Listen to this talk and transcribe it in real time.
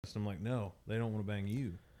I'm like, no, they don't want to bang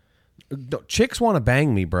you. Chicks want to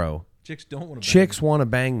bang me, bro. Chicks don't want to bang Chicks you. want to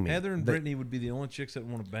bang me. Heather and Brittany would be the only chicks that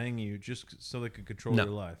want to bang you just so they could control your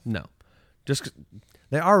life. No. Just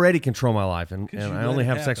they already control my life, and I only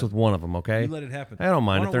have sex with one of them, okay? You let it happen. I don't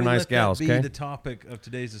mind if they're nice gals, okay? The topic of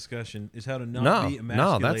today's discussion is how to not be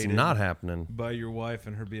emasculated. No, that's not happening. By your wife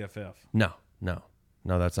and her BFF. No,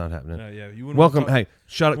 that's not happening. You welcome. Hey,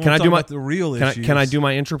 shut up. Can I do my the real issues? Can I do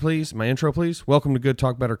my intro, please? My intro, please. Welcome to Good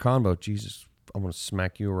Talk Better Convo. Jesus, I'm gonna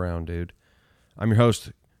smack you around, dude. I'm your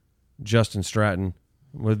host, Justin Stratton.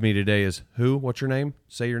 With me today is who? What's your name?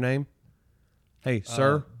 Say your name. Hey,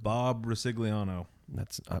 sir. Bob Resigliano.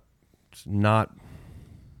 That's not.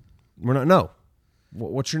 We're not. No.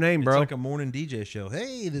 What's your name, bro? It's like a morning DJ show.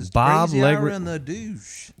 Hey, this Bob crazy hour in the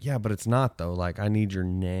douche. Yeah, but it's not though. Like I need your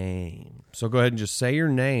name. So go ahead and just say your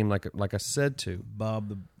name, like I said to. Bob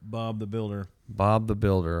the Builder. Bob the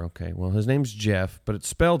Builder. Okay. Well, his name's Jeff, but it's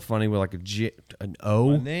spelled funny with like an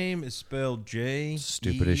O. My name is spelled J.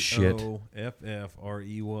 Stupid as shit.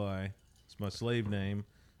 Jeoffrey. It's my slave name.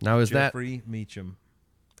 Now is Jeffrey Meacham.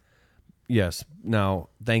 Yes. Now,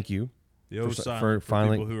 thank you. The O for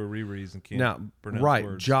finally people who are rereads and can't pronounce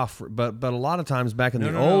words. Jeoff. But a lot of times back in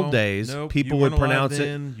the old days, people would pronounce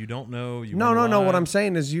it. You don't know. No. What I'm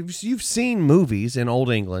saying is you've seen movies in Old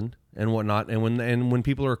England and whatnot, and when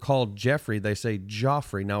people are called Jeffrey, they say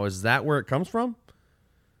Joffrey. Now, is that where it comes from?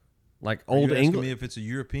 Like Old England? Me if it's a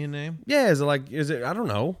European name? Yeah. Is it? I don't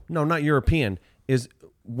know. No, not European. Is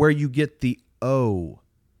where you get the O.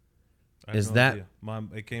 Is that?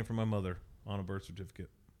 It came from my mother on a birth certificate.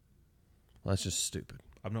 Well, that's just stupid.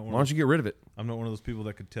 Why don't you get rid of it? I'm not one of those people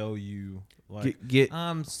that could tell you, like,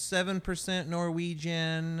 7%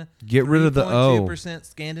 Norwegian. Get rid of the O. 2%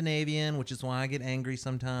 Scandinavian, which is why I get angry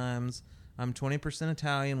sometimes. I'm 20%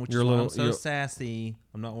 Italian, which is why I'm so sassy.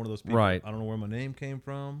 I'm not one of those people. Right. I don't know where my name came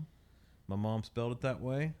from. My mom spelled it that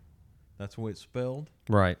way. That's the way it's spelled.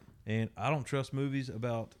 Right. And I don't trust movies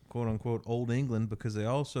about, quote-unquote, Old England because they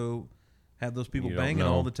also have those people banging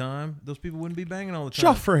all the time. Those people wouldn't be banging all the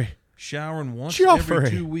time. Joffrey. Showering once every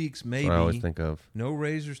 2 weeks, maybe. That's what I always think of. No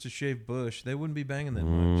razors to shave bush. They wouldn't be banging that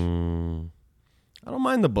much. I don't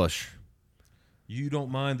mind the bush. You don't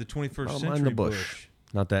mind the 21st century bush.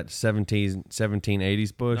 Not that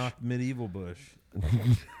 1780s bush. Not medieval bush.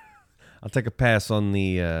 I'll take a pass on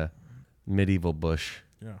the medieval bush.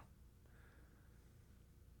 Yeah.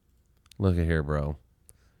 Look at here, bro.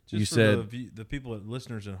 Just for said the people,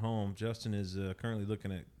 listeners at home, Justin is currently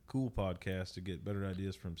looking at cool podcasts to get better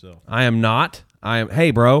ideas for himself. I am not.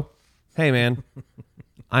 Hey, bro. Hey, man.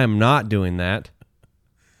 I am not doing that.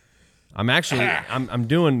 I'm actually. I'm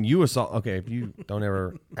doing you assault. Okay, if you don't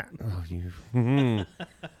ever.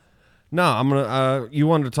 No, I'm gonna. You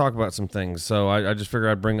wanted to talk about some things, so I just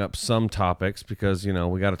figured I'd bring up some topics because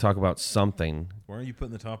we got to talk about something. Why are you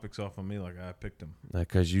putting the topics off on me like I picked them?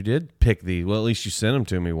 Because you did pick these. Well, at least you sent them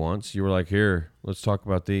to me once. You were like, "Here, let's talk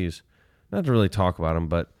about these." Not to really talk about them,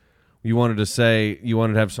 but you wanted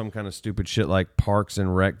to have some kind of stupid shit like Parks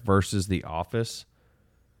and Rec versus The Office.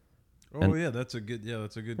 Oh, that's a good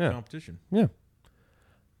competition. Yeah,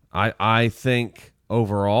 I think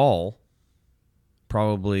overall.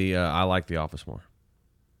 Probably, I like The Office more.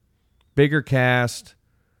 Bigger cast.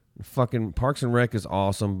 Fucking Parks and Rec is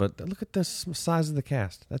awesome, but look at the size of the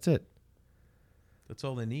cast. That's it. That's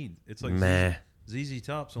all they need. It's like ZZ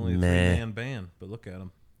Top's only a 3-man band, but look at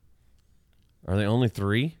them. Are they only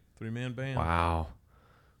 3? 3-man band. Wow.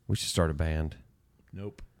 We should start a band.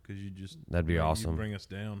 Nope, because that'd be awesome. You'd bring us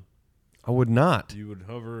down. I would not. You would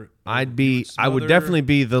hover. I would definitely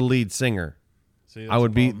be the lead singer. See, I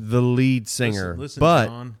would be the lead singer. Listen, but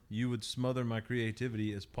John, you would smother my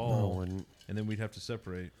creativity as Paul, and then we'd have to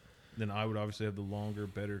separate. Then I would obviously have the longer,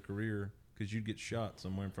 better career because you'd get shot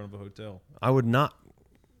somewhere in front of a hotel. I would not.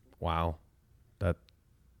 Wow. That's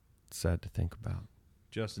sad to think about.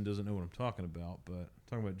 Justin doesn't know what I'm talking about, but I'm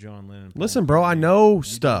talking about John Lennon. Listen, bro, I know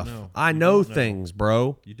stuff. I know things,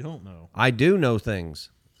 bro. You don't know. I do know things.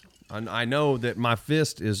 I know that my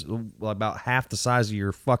fist is about half the size of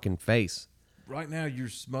your fucking face. Right now, you're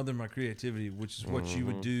smothering my creativity, which is what you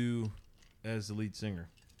would do as the lead singer.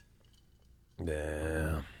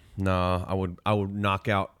 Yeah. No, I would knock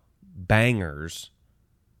out bangers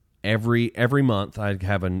every month.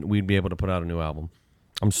 We'd be able to put out a new album.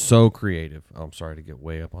 I'm so creative. Oh, I'm sorry to get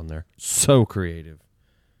way up on there. So creative.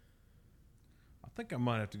 I think I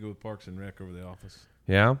might have to go with Parks and Rec over The Office.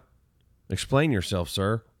 Yeah? Explain yourself,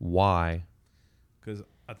 sir. Why? Because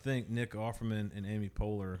I think Nick Offerman and Amy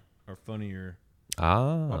Poehler are funnier.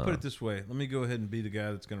 I'll put it this way. Let me go ahead and be the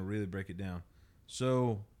guy that's going to really break it down.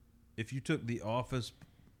 So, if you took The Office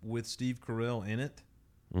with Steve Carell in it,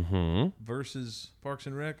 versus Parks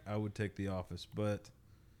and Rec, I would take The Office. But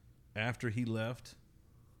after he left,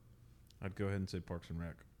 I'd go ahead and say Parks and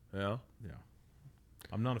Rec. Yeah? Yeah.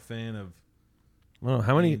 I'm not a fan of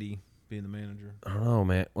Andy being the manager. I don't know,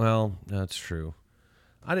 man. Well, that's true.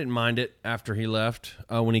 I didn't mind it after he left.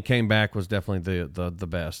 When he came back was definitely the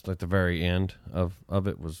best. Like the very end of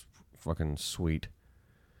it was fucking sweet.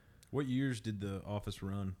 What years did The Office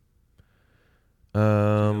run?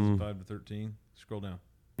 2005 to 13. Scroll down.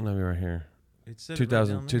 Let me right here. It said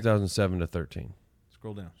 2007 to 13.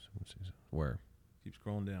 Scroll down. Where? Keep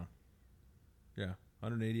scrolling down. Yeah,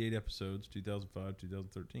 188 episodes, 2005,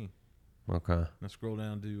 2013. Okay. Now scroll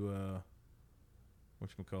down to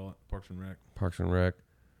whatchamacallit, Parks and Rec. Parks and Rec.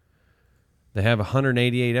 They have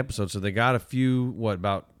 188 episodes, so they got a few.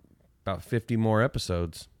 About 50 more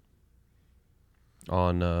episodes.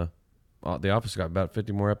 On The Office got about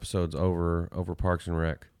 50 more episodes over Parks and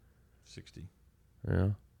Rec. 60. Yeah.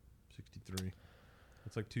 63.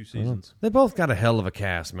 That's like 2 seasons. They both got a hell of a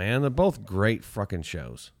cast, man. They're both great fucking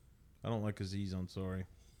shows. I don't like Aziz Ansari.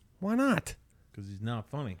 Why not? Because he's not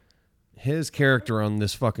funny. His character on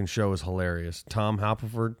this fucking show is hilarious. Tom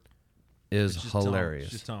Halpert is hilarious.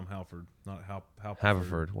 It's just Tom Halford, not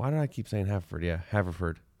Haverford. Why did I keep saying Haverford? Yeah,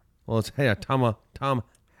 Haverford. Well, it's Tom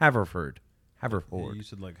Haverford. Haverford. Yeah, you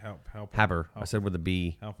said like Haber. I said with a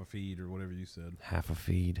B. Half a feed or whatever you said. Half a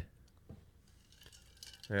feed.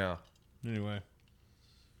 Yeah. Anyway.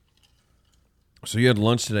 So you had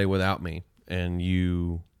lunch today without me, and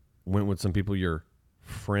you went with some people, your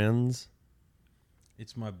friends?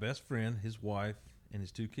 It's my best friend, his wife, and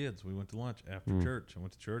his 2 kids. We went to lunch after church. I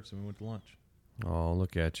went to church, and we went to lunch. Oh,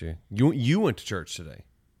 look at you. You went to church today?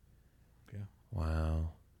 Yeah. Wow.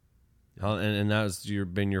 Yeah. And that was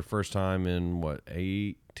been your first time in,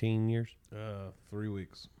 18 years? 3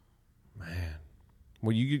 weeks. Man.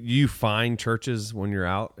 Well, you find churches when you're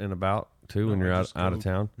out and about, too, when you're out of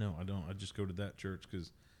town? No, I don't. I just go to that church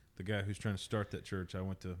because the guy who's trying to start that church I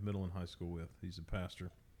went to middle and high school with, he's a pastor.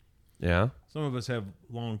 Yeah? Some of us have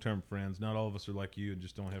long-term friends. Not all of us are like you and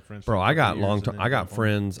just don't have friends. Bro, I got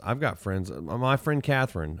friends. I've got friends. My friend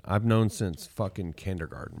Catherine, I've known since fucking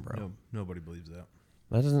kindergarten, bro. No, nobody believes that.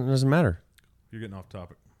 That doesn't matter. You're getting off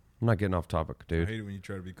topic. I'm not getting off topic, dude. I hate it when you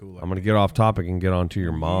try to be cool. I'm going to get off topic and get on to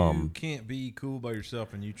your mom. You can't be cool by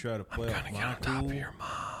yourself and you try to play off my top of your mom.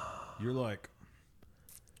 You're like...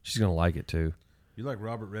 She's going to like it, too. You're like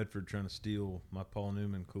Robert Redford trying to steal my Paul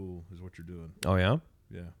Newman cool is what you're doing. Oh, yeah?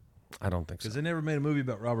 Yeah. I don't think so. Because they never made a movie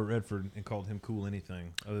about Robert Redford and called him cool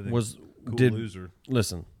anything other than loser.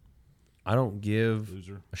 Listen, I don't give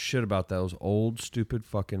a shit about those old, stupid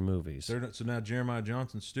fucking movies. So now Jeremiah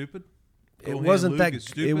Johnson's stupid? It wasn't that.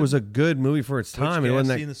 It was a good movie for its time. It wasn't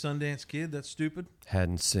that. Seen the Sundance Kid? That's stupid.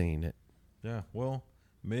 Hadn't seen it. Yeah. Well,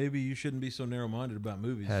 maybe you shouldn't be so narrow-minded about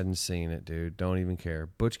movies. Hadn't seen it, dude. Don't even care.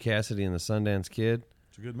 Butch Cassidy and the Sundance Kid.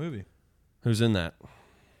 It's a good movie. Who's in that?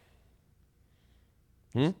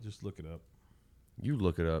 Just look it up. You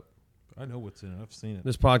look it up. I know what's in it. I've seen it.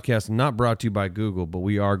 This podcast is not brought to you by Google, but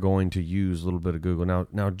we are going to use a little bit of Google.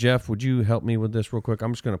 Now, Jeff, would you help me with this real quick?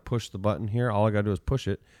 I'm just going to push the button here. All I got to do is push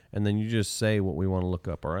it, and then you just say what we want to look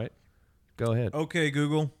up, all right? Go ahead. Okay,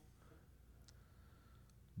 Google.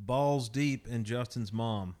 Balls deep in Justin's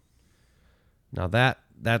mom. Now,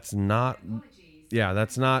 that's not... Yeah,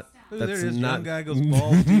 that's not... That's not. Young guy goes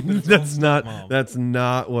balls deep in his mom. That's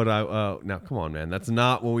not what I. Now, come on, man. That's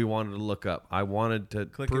not what we wanted to look up. I wanted to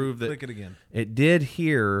prove that. Click it again. It did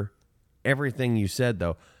hear everything you said,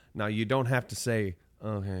 though. Now you don't have to say,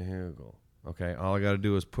 "Okay, here we go." Okay, all I got to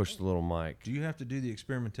do is push the little mic. Do you have to do the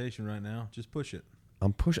experimentation right now? Just push it.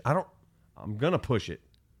 I'm gonna push it.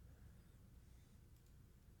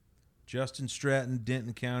 Justin Stratton,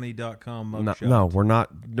 DentonCounty.com mugshot. No, we're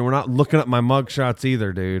not looking up my mugshots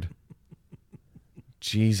either, dude.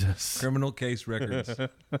 Jesus. Criminal case records. That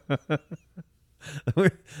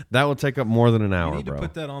will take up more than an hour, you need bro. to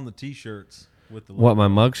put that on the T-shirts with the. What, my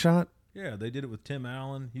mugshot? Yeah, they did it with Tim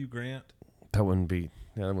Allen, Hugh Grant. That wouldn't be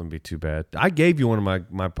too bad. I gave you one of my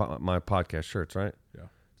podcast shirts, right? Yeah.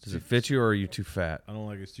 Does it fit you, or are you too fat? I don't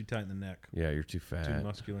like it. It's too tight in the neck. Yeah, you're too fat. Too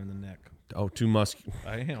muscular in the neck. Oh, too muscular.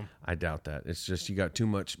 I am. I doubt that. It's just you got too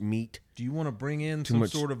much meat. Do you want to bring in some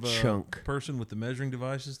sort of a person with the measuring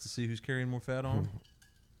devices to see who's carrying more fat on?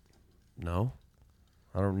 No.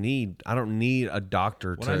 I don't need a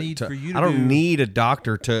doctor I don't need a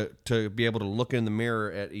doctor to be able to look in the mirror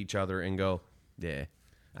at each other and go, yeah,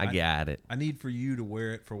 I got it. I need for you to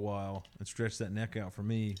wear it for a while and stretch that neck out for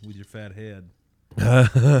me with your fat head.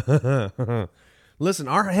 Listen,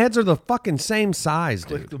 our heads are the fucking same size,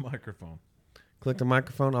 dude. Click the microphone. Click the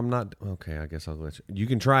microphone? I'm not... Okay, I guess I'll let you... You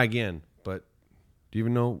can try again, but Do you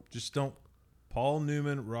even know? Just don't. Paul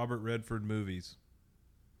Newman, Robert Redford movies.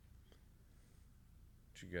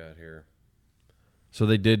 What you got here? So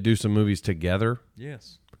they did do some movies together?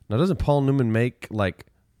 Yes. Now, doesn't Paul Newman make, like,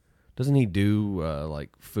 doesn't he do, like,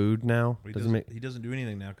 food now? He doesn't do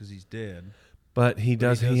anything now because he's dead. But he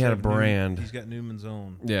does he had a brand. He's got Newman's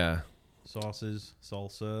own. Yeah. Sauces,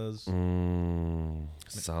 salsas.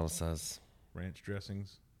 Salsas. Ranch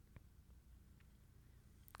dressings.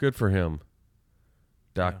 Good for him.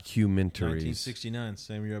 Documentaries. 1969,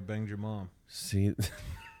 same year I banged your mom. See,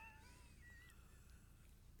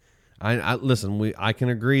 I listen. I can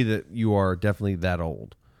agree that you are definitely that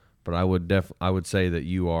old, but I would say that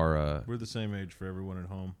you are. We're the same age for everyone at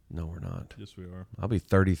home. No, we're not. Yes, we are. I'll be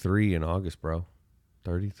 33 in August, bro.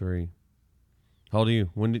 33. How old are you?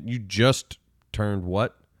 When did you just turned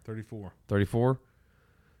what? 34. 34.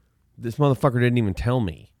 This motherfucker didn't even tell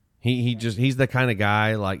me. He's the kind of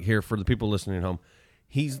guy, like, here for the people listening at home.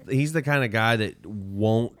 He's the kind of guy that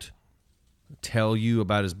won't tell you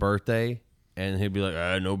about his birthday, and he'll be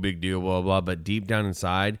like, no big deal, blah, blah. But deep down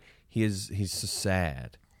inside, he's so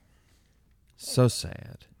sad. So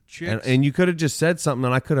sad. And you could have just said something,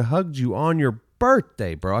 and I could have hugged you on your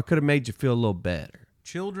birthday, bro. I could have made you feel a little better.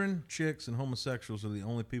 Children, chicks, and homosexuals are the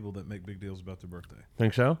only people that make big deals about their birthday.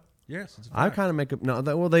 Think so? Yes. It's a fact. I kind of make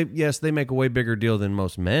they make a way bigger deal than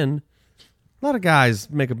most men. A lot of guys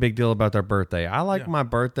make a big deal about their birthday. I like my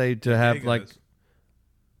birthday to have gay like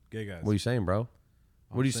gay guys. What are you saying, bro?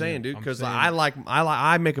 What are you saying, dude? Because I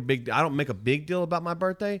don't make a big deal about my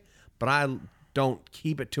birthday, but I don't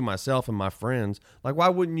keep it to myself and my friends. Like, why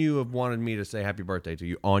wouldn't you have wanted me to say happy birthday to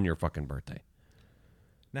you on your fucking birthday?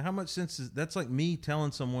 Now, how much sense is that's like me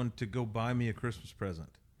telling someone to go buy me a Christmas present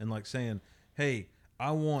and like saying, "Hey,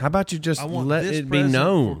 I want." How about you just let this it be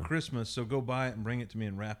known for Christmas? So go buy it and bring it to me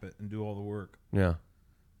and wrap it and do all the work. Yeah.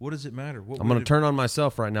 What does it matter? I'm going to turn on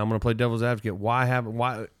myself right now. I'm going to play devil's advocate.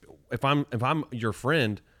 Why if I'm your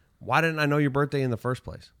friend, why didn't I know your birthday in the first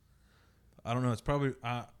place? I don't know. It's probably.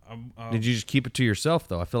 Did you just keep it to yourself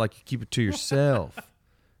though? I feel like you keep it to yourself.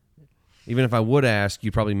 Even if I would ask,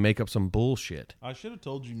 you'd probably make up some bullshit. I should have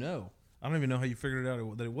told you no. I don't even know how you figured it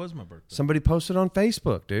out that it was my birthday. Somebody posted on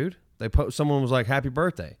Facebook, dude. Someone was like, "Happy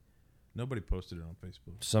birthday." Nobody posted it on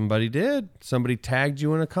Facebook. Somebody did. Somebody tagged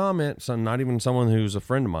you in a comment. Not even someone who's a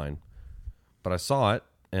friend of mine. But I saw it,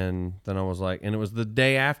 and then I was like, and it was the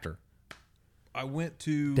day after. I went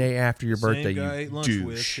to day after your birthday. Same guy I ate lunch douche.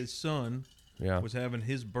 with. His son was having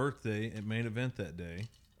his birthday at main event that day.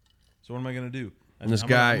 So what am I going to do? And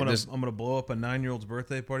I'm going to blow up a 9-year-old's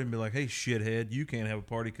birthday party and be like, "Hey, shithead, you can't have a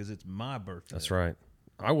party because it's my birthday." That's right.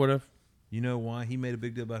 I would have. You know why he made a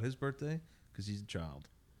big deal about his birthday? Because he's a child.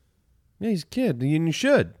 Yeah, he's a kid, and you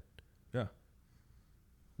should. Yeah.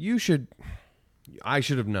 You should. I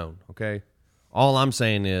should have known, okay? All I'm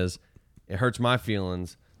saying is it hurts my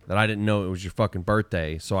feelings that I didn't know it was your fucking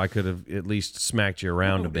birthday, so I could have at least smacked you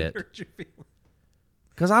around a bit. Hurt your feelings.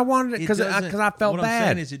 Because I wanted it, because I felt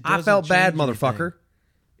bad. I felt bad, motherfucker.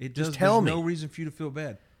 It just tell me. There's no reason for you to feel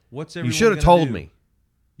bad. What's everyone You should have told me.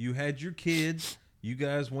 You had your kids. You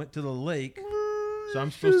guys went to the lake. So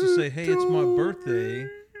I'm supposed to say, "Hey, it's my birthday.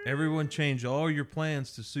 Everyone change all your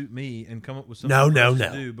plans to suit me and come up with something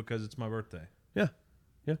to do because it's my birthday." Yeah.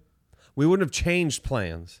 Yeah. We wouldn't have changed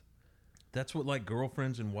plans. That's what like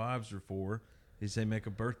girlfriends and wives are for, is they make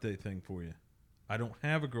a birthday thing for you. I don't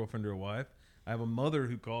have a girlfriend or a wife. I have a mother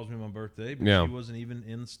who calls me my birthday, but she wasn't even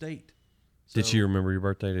in the state. So, did she remember your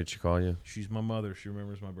birthday? Did she call you? She's my mother. She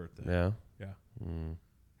remembers my birthday. Yeah? Yeah.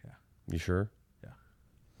 Yeah. You sure? Yeah.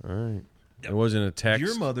 All right. Yep. It wasn't a text.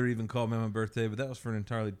 Your mother even called me on my birthday, but that was for an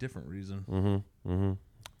entirely different reason. Mm-hmm. Mm-hmm.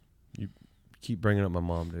 You keep bringing up my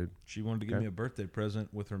mom, dude. She wanted to give me a birthday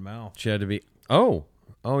present with her mouth. She had to be... Oh,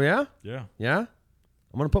 yeah? Yeah. Yeah? I'm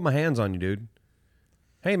going to put my hands on you, dude.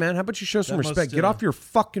 Hey, man, how about you show some respect? Get off your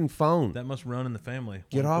fucking phone. That must run in the family.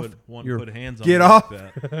 Get off. Put hands on Get off.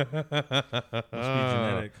 Like that. Must be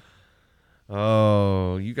genetic.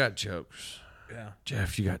 Oh, you got jokes. Yeah.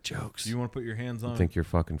 Jeff, you got jokes. You want to put your hands on? I think you're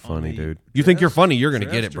fucking funny, dude. You think you're funny, you're going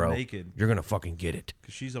to get it, bro. Naked. You're going to fucking get it.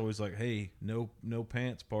 Because she's always like, "Hey, no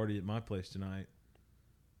pants party at my place tonight.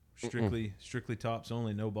 Strictly tops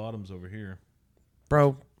only, no bottoms over here."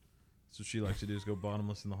 Bro. So she likes to do is go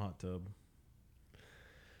bottomless in the hot tub.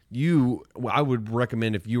 I would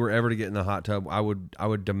recommend if you were ever to get in the hot tub, I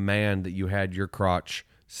would demand that you had your crotch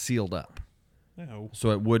sealed up. No.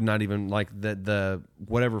 So it would not even, like, the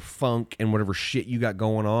whatever funk and whatever shit you got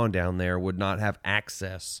going on down there would not have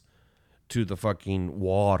access to the fucking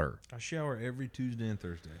water. I shower every Tuesday and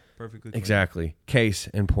Thursday. Perfectly clean. Exactly. Case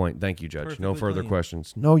in point. Thank you, Judge. Perfectly no further clean.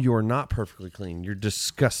 questions. No, you are not perfectly clean. You're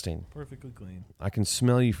disgusting. Perfectly clean. I can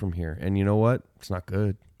smell you from here. And you know what? It's not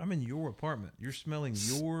good. I'm in your apartment. You're smelling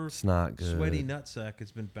your It's not good. sweaty nutsack.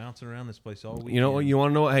 It's been bouncing around this place all week. You know what? You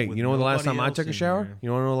want to know? Hey, with you know when the last nobody time I else took a in shower? here.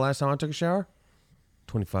 You want to know the last time I took a shower?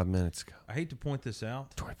 25 minutes ago. I hate to point this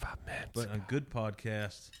out, 25 minutes but ago. on good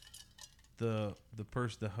podcasts, the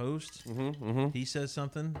host, he says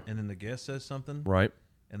something, and then the guest says something, Right.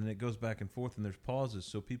 and then it goes back and forth, and there's pauses,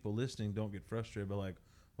 so people listening don't get frustrated by like,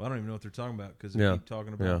 well, I don't even know what they're talking about because they keep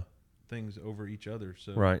talking about things over each other.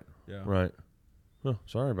 So Right. yeah, Right. Oh,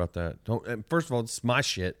 sorry about that. Don't. First of all, it's my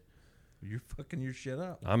shit. You're fucking your shit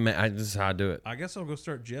up. This is how I do it. I guess I'll go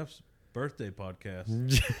start Jeff's birthday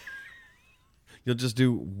podcast. You'll just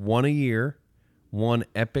do one a year, one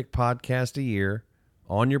epic podcast a year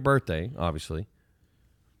on your birthday, obviously.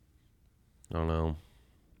 I don't know.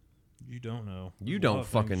 You don't know. You There's a lot don't of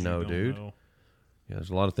fucking things you know, don't dude. know. Yeah, there's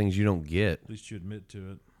a lot of things you don't get. At least you admit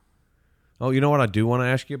to it. Oh, you know what I do want to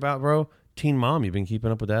ask you about, bro? Teen Mom, you been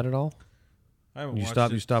keeping up with that at all? I haven't You watched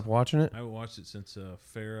stopped. it. You stopped watching it? I haven't watched it since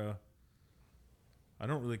Farrah. I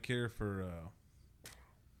don't really care for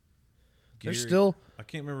Gary. There's still. I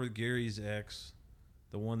can't remember Gary's ex,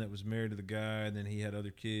 the one that was married to the guy, and then he had other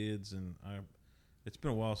kids. And it's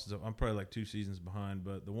been a while since I'm probably like 2 seasons behind.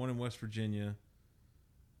 But the one in West Virginia,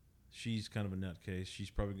 she's kind of a nutcase.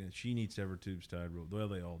 She needs to have her tubes tied. Well,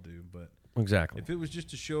 they all do. But Exactly. if it was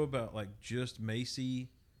just a show about like just Macy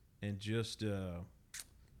and just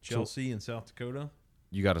Chelsea in South Dakota,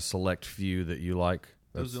 You got a select few that you like.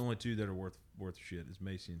 those are the only two that are worth shit. Is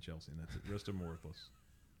Macy and Chelsea, and that's it. The rest of them are worthless.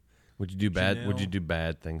 Would you do bad? Janelle- Would you do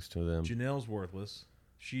bad things to them? Janelle's worthless.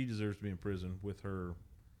 She deserves to be in prison with her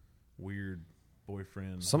weird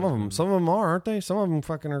boyfriend. Some of them are, aren't they? Some of them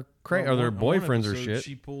fucking are crazy. Or their boyfriends or shit.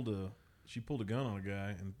 She pulled a gun on a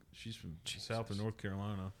guy, and she's from South or North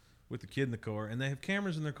Carolina with the kid in the car, and they have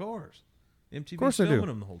cameras in their cars. MTV's filming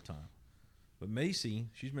them the whole time. But Macy,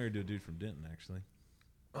 she's married to a dude from Denton, actually.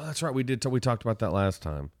 Oh, that's right. We talked about that last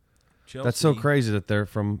time. Chelsea, That's so crazy that they're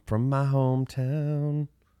from my hometown.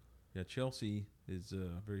 Yeah, Chelsea is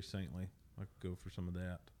very saintly. I could go for some of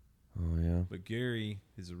that. Oh yeah. But Gary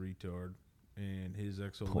is a retard, and his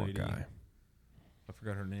ex-old Poor lady, guy. I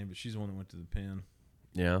forgot her name, but she's the one that went to the pen.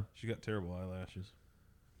 Yeah. She got terrible eyelashes.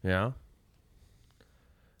 Yeah.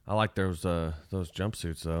 I like those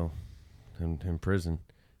jumpsuits though, in prison.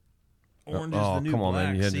 Orange is the New come on, Black.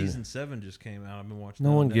 man. You had Season 7 just came out. I've been watching.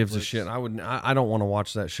 No that one on gives a Netflix. shit. I don't want to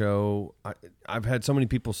watch that show. I've had so many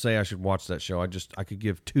people say I should watch that show. I could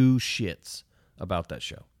give two shits about that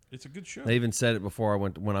show. It's a good show. They even said it before I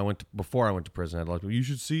went to prison. I'd like, you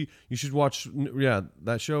should watch. Yeah,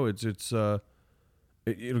 that show. It'll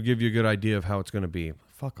give you a good idea of how it's going to be.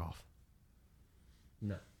 Fuck off.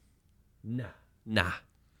 Nah.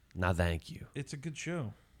 Thank you. It's a good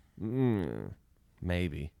show.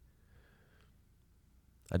 Maybe.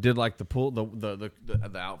 I did like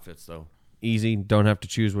the outfits though. Easy. Don't have to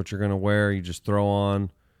choose what you're going to wear. You just throw on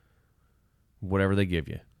whatever they give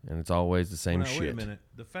you, and it's always the same shit. Wait a minute.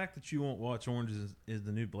 The fact that you won't watch Orange is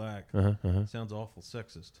the New Black sounds awful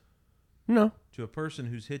sexist. No. To a person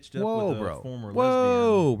who's hitched up with a former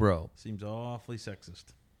Whoa, lesbian, bro. seems awfully sexist.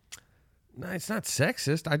 No, it's not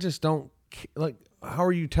sexist. I just don't like. How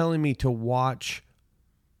are you telling me to watch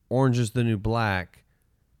Orange is the New Black?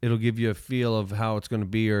 It'll give you a feel of how it's going to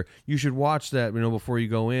be, or you should watch that, before you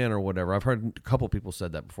go in or whatever. I've heard a couple people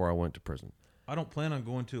said that before I went to prison. I don't plan on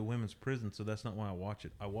going to a women's prison, so that's not why I watch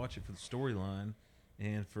it. I watch it for the storyline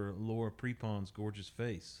and for Laura Prepon's gorgeous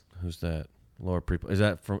face. Who's that? Laura Prepon. Is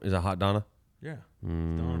that Hot Donna? Yeah,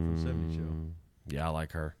 Donna from '70s Show. Yeah, I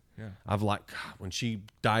like her. Yeah, I've liked when she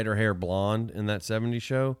dyed her hair blonde in that '70s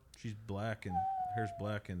show. she's black and hair's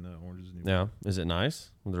black and Orange is the New Yeah, Black. is it nice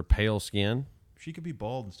with her pale skin? She could be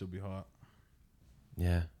bald and still be hot.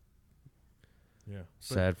 Yeah. Yeah,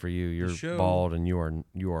 Sad for you. You're bald and you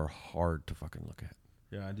are hard to fucking look at.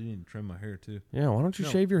 Yeah, I do need to trim my hair too. Yeah, why don't you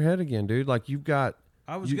shave your head again, dude? Like you've got.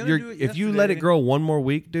 I was gonna do it if you let it grow one more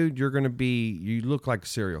week, dude, you're gonna be. You look like a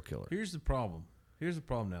serial killer. Here's the problem.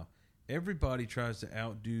 Now. Everybody tries to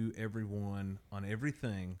outdo everyone on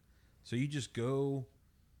everything, so you just go.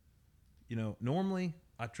 Normally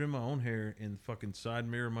I trim my own hair in the fucking side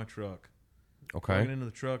mirror of my truck. Okay. Plug it into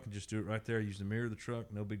the truck and just do it right there. Use the mirror of the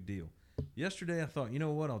truck, no big deal. Yesterday I thought, you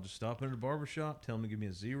know what? I'll just stop into the barbershop, tell them to give me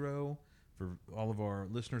a 0. For all of our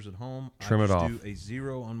listeners at home, Trim I it just off. do a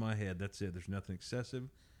 0 on my head. That's it. There's nothing excessive.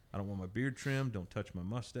 I don't want my beard trimmed. Don't touch my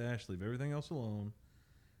mustache. Leave everything else alone.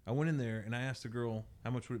 I went in there and I asked the girl, how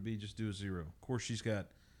much would it be just do a 0? Of course, she's got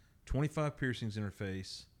 25 piercings in her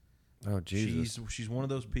face. Oh, Jesus. She's one of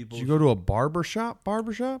those people. Did you go to a barbershop?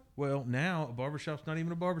 Well, now a barbershop's not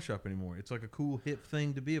even a barbershop anymore. It's like a cool, hip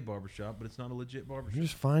thing to be a barbershop, but it's not a legit barbershop.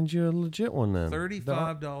 Just find you a legit one then.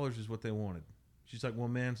 $35 is what they wanted. She's like, well,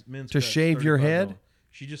 men's to cut shave your head?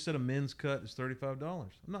 She just said a men's cut is $35. I'm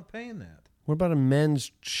not paying that. What about a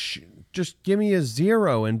men's? Just give me a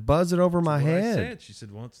 0 and buzz it over my head. She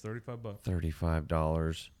said, well, it's $35.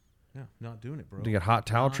 $35. Yeah, not doing it, bro. Do you get hot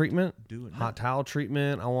towel treatment? Hot towel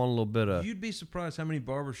treatment. I want a little bit of. You'd be surprised how many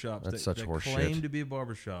barbershops that claim to be a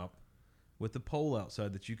barbershop with a pole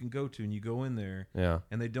outside that you can go to, and you go in there,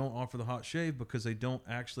 and they don't offer the hot shave because they don't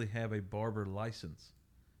actually have a barber license.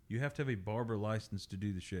 You have to have a barber license to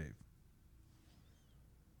do the shave.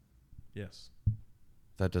 Yes.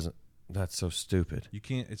 That's so stupid. You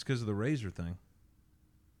can't. It's because of the razor thing.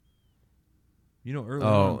 You know,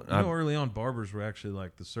 early on, barbers were actually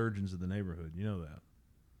like the surgeons of the neighborhood. You know that.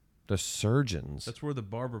 The surgeons. That's where the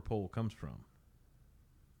barber pole comes from.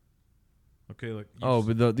 Okay, like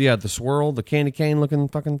but the swirl, the candy cane looking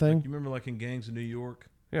fucking thing. Like, you remember, like in Gangs of New York?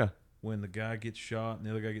 Yeah. When the guy gets shot and the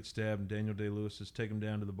other guy gets stabbed, and Daniel Day-Lewis says, "Take him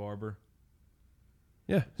down to the barber."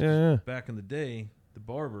 Yeah, yeah. Back in the day, the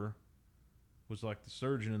barber was like the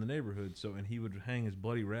surgeon in the neighborhood, and he would hang his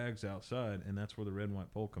bloody rags outside, and that's where the red and white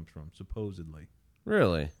pole comes from, supposedly.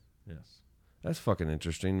 Really? Yes. That's fucking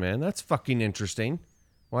interesting, man. That's fucking interesting.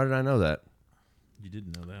 Why did I know that? You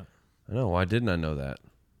didn't know that. I know. Why didn't I know that?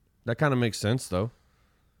 That kind of makes sense, though.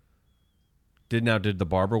 Did the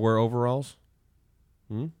barber wear overalls?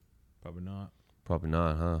 Probably not. Probably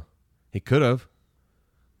not, huh? He could have.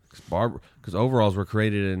 Because overalls were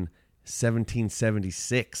created in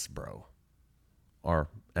 1776, bro. Or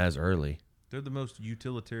as early. They're the most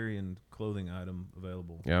utilitarian clothing item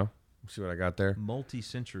available. Yeah. See what I got there?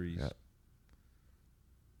 Multi-centuries. Yeah.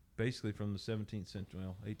 Basically from the 17th century,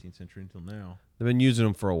 18th century until now. They've been using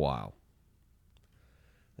them for a while.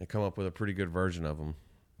 They come up with a pretty good version of them.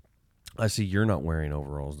 I see you're not wearing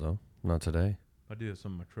overalls, though. Not today. I do have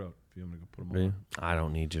some in my truck. If you want me to go put them on. I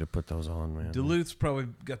don't need you to put those on, man. Duluth's probably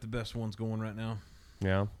got the best ones going right now.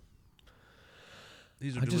 Yeah.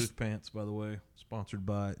 These are Duluth pants, by the way. Sponsored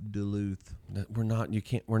by Duluth. We're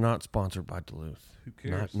not sponsored by Duluth. Who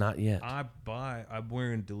cares? Not yet. I'm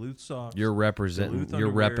wearing Duluth socks. You're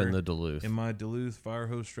repping the Duluth. In my Duluth fire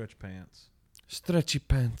hose stretch pants. Stretchy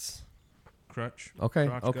pants. Crutch.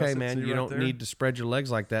 Okay, man. You don't need to spread your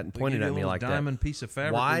legs like that and point it at me like that. Diamond piece of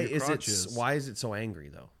fabric. Why is it so angry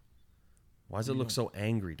though? Why does it look so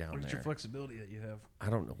angry down there? What's your flexibility that you have? I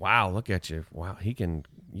don't know. Wow, look at you. Wow, you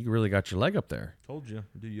really got your leg up there. Told you.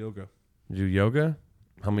 Do yoga. You do yoga?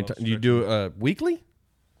 How many times? You do it weekly?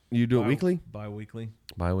 You do it weekly? Bi-weekly.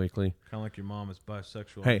 Bi-weekly. Kind of like your mom is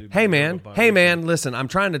bisexual. Hey man, listen, I'm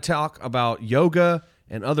trying to talk about yoga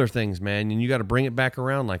and other things, man, and you got to bring it back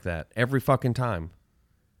around like that every fucking time.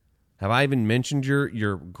 Have I even mentioned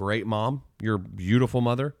your great mom, your beautiful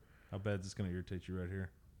mother? How bad is this going to irritate you right here?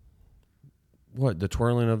 What, the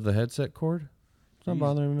twirling of the headset cord? It's not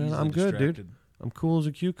bothering me, man. I'm good, dude. I'm cool as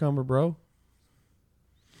a cucumber, bro.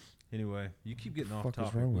 Anyway, you keep getting off topic.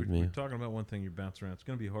 What's wrong with me? We're talking about one thing, you bounce around. It's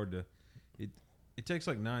going to be hard to... It takes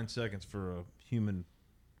like 9 seconds for a human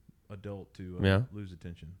adult to lose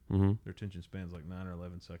attention. Mm-hmm. Their attention span's like 9 or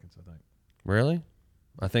 11 seconds, I think. Really?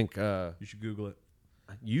 I think... you should Google it.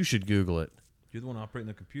 You should Google it. You're the one operating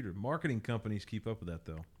the computer. Marketing companies keep up with that,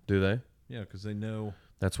 though. Do they? Yeah, because they know...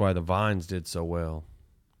 That's why the Vines did so well.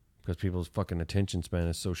 Because people's fucking attention span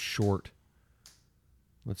is so short.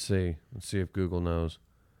 Let's see. Let's see if Google knows.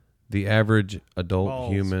 The average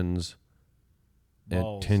adult human's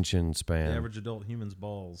attention span. The average adult human's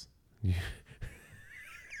balls.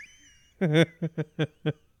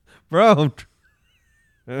 Bro,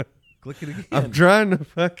 click it again. I'm trying to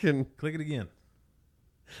fucking click it again.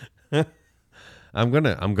 I'm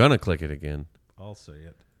gonna click it again. I'll say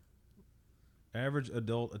it. Average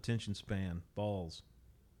adult attention span. Balls.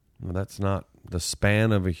 Well, that's not the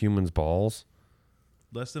span of a human's balls.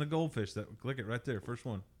 Less than a goldfish. Click it right there. First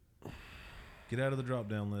one. Get out of the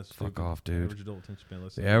drop-down list. Fuck off, dude. Average adult attention span.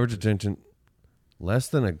 The average attention, less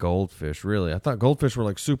than a goldfish. Really? I thought goldfish were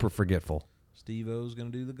like super forgetful. Steve-O's going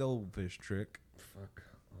to do the goldfish trick. Fuck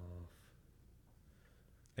off.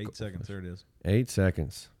 8 seconds. There it is. 8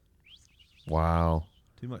 seconds. Wow.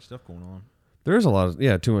 Too much stuff going on. There's a lot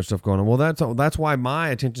of, too much stuff going on. Well, that's why my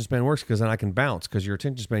attention span works, because then I can bounce, because your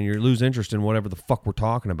attention span, you lose interest in whatever the fuck we're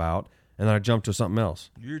talking about, and then I jump to something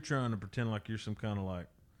else. You're trying to pretend like you're some kind of like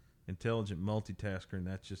intelligent multitasker, and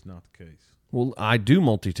that's just not the case. Well, I do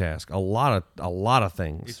multitask a lot of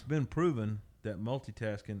things. It's been proven that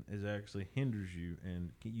multitasking actually hinders you,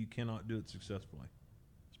 and you cannot do it successfully.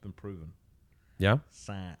 It's been proven. Yeah?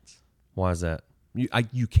 Science. Why is that?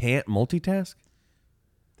 You can't multitask?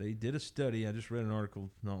 They did a study. I just read an article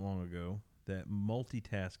not long ago that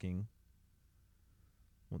multitasking,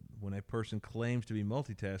 when a person claims to be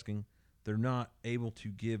multitasking, they're not able to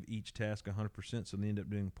give each task 100%, so they end up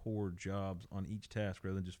doing poor jobs on each task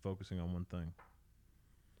rather than just focusing on one thing.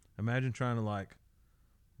 Imagine trying to, like,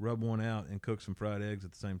 rub one out and cook some fried eggs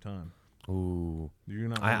at the same time. Ooh. You're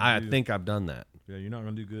not. I think I've done that. Yeah, you're not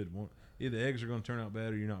going to do good. Either the eggs are going to turn out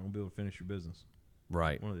bad or you're not going to be able to finish your business.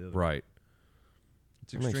 Right. One or the other. Right.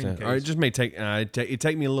 It's extreme case. Or it just may take it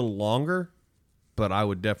take me a little longer, but I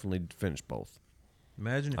would definitely finish both.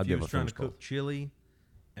 Imagine if you was trying to cook chili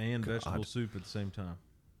and vegetable soup at the same time.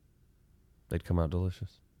 They'd come out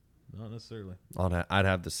delicious. Not necessarily. I'd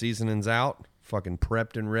have the seasonings out, fucking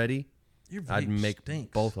prepped and ready. Your vape I'd make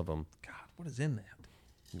stinks. both of them. God, what is in that?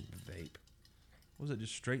 Vape. Was it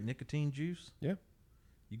just straight nicotine juice? Yeah.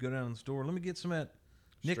 You go down to the store. Let me get some of that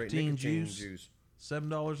nicotine juice.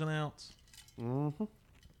 $7 an ounce. Mm-hmm.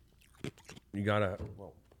 You gotta.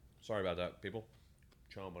 Well, sorry about that, people.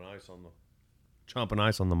 Chomping ice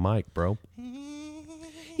on the mic, bro.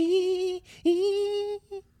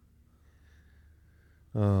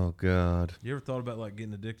 Oh God. You ever thought about like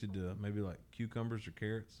getting addicted to maybe like cucumbers or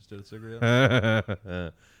carrots instead of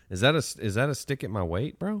cigarettes? Is that a stick at my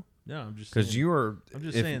weight, bro? No, I'm just because you are. I'm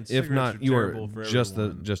just saying. If not, you are just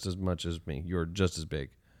everyone. just as much as me. You are just as big.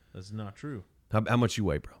 That's not true. How much you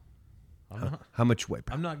weigh, bro? How much you weigh,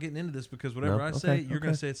 bro? I'm not getting into this because whatever I say, you're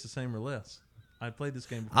going to say it's the same or less. I played this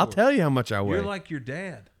game before. I'll tell you how much I weigh. You're like your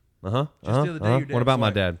dad. The other day, your dad what about was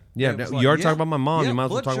my dad? Yeah, you already talked about my mom. You might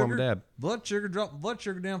as well talk about my dad. Blood sugar dropped. Blood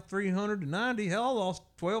sugar down 300 to 90. Hell, I lost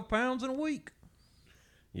 12 pounds in a week.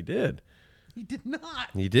 You did. He did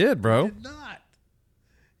not. He did, bro. He did not.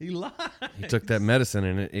 He lied. He took that medicine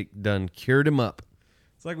and it done cured him up.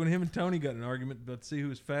 It's like when him and Tony got in an argument about see who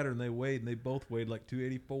was fatter, and they both weighed like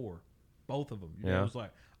 284. Both of them. Your dad was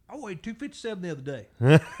like, I weighed 257 the other day.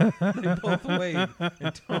 They both weighed,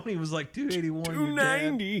 and Tony was like 281.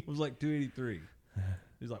 290. Was like 283.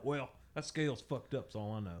 He's like, well, that scale's fucked up. That's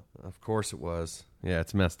all I know. Of course it was. Yeah,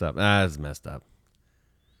 it's messed up. It's messed up.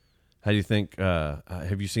 How do you think?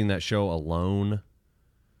 Have you seen that show Alone?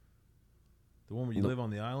 The one where you live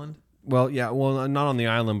on the island? Well, yeah. Well, not on the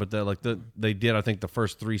island, but they did. I think the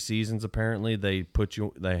first 3 seasons. Apparently, they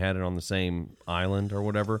had it on the same island or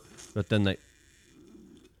whatever. But then they.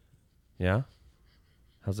 Yeah?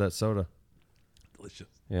 How's that soda? Delicious.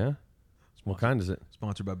 Yeah? What kind is it?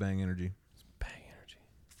 Sponsored by Bang Energy. Bang Energy.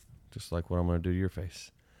 Just like what I'm going to do to your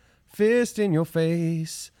face. Fist in your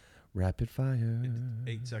face. Rapid fire.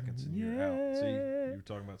 8 seconds and you're out. See, you were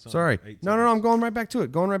talking about something. Sorry. No, I'm going right back to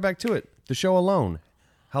it. The show Alone.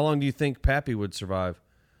 How long do you think Pappy would survive?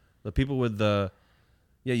 The people with the...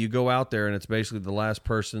 Yeah, you go out there and it's basically the last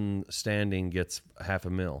person standing gets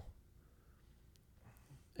 $500,000.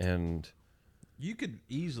 And you could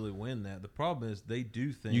easily win that. The problem is they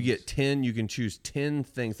do things. You get 10. You can choose 10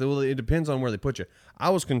 things. Well, it depends on where they put you. I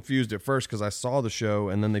was confused at first because I saw the show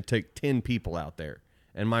and then they take 10 people out there,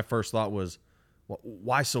 and my first thought was, well,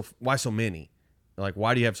 why so many? Like,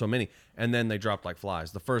 why do you have so many? And then they dropped like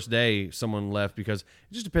flies. The first day, someone left because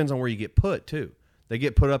it just depends on where you get put too. They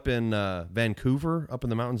get put up in Vancouver, up in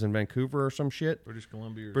the mountains in Vancouver or some shit. British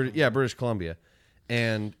Columbia. British Columbia,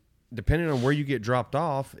 and depending on where you get dropped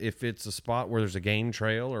off, if it's a spot where there's a game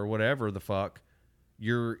trail or whatever the fuck,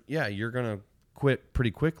 you're gonna quit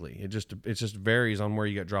pretty quickly. It just varies on where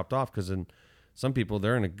you get dropped off, because in some people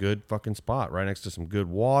they're in a good fucking spot right next to some good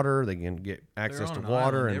water. They can get access to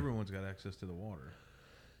water, and everyone's got access to the water.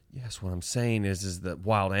 Yes, what I'm saying is that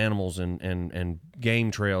wild animals and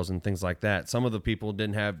game trails and things like that. Some of the people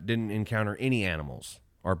didn't encounter any animals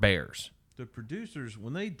or bears. The producers,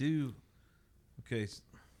 when they do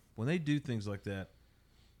things like that,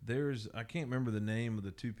 I can't remember the name of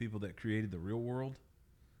the 2 people that created The Real World,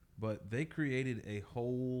 but they created a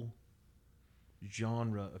whole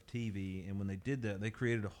genre of TV, and when they did that, they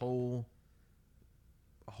created a whole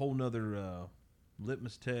nother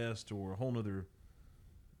litmus test or a whole nother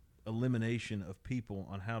elimination of people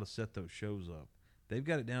on how to set those shows up. They've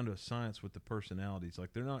got it down to a science with the personalities.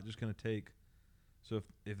 Like, they're not just going to take. So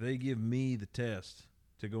if they give me the test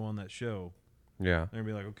to go on that show, yeah, they're going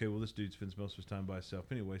to be like, okay, well, this dude spends most of his time by himself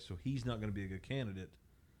anyway, so he's not going to be a good candidate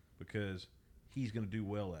because he's going to do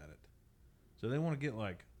well at it. So they want to get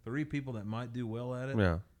like 3 people that might do well at it,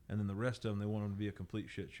 yeah, and then the rest of them, they want them to be a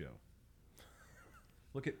complete shit show.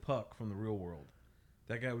 Look at Puck from The Real World.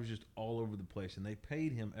 That guy was just all over the place, and they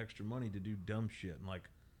paid him extra money to do dumb shit and like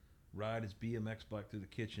ride his BMX bike through the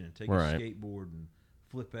kitchen and take his skateboard and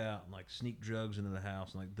flip out and like sneak drugs into the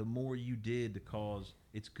house. And like the more you did to cause,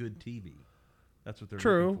 it's good TV. That's what they're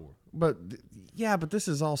looking for. But but this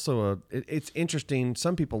is also it's interesting.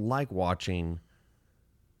 Some people like watching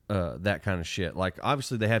that kind of shit. Like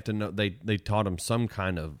obviously they have to know they taught them some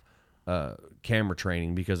kind of camera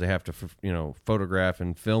training because they have to photograph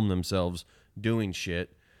and film themselves doing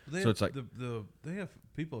shit. It's like they have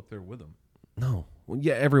people up there with them. No, well,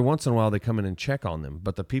 yeah, every once in a while they come in and check on them,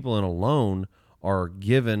 but the people in alone are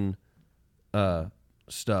given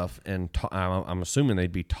stuff, and I'm assuming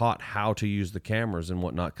they'd be taught how to use the cameras and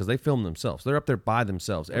whatnot because they film themselves. They're up there by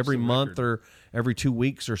themselves. Every month or every 2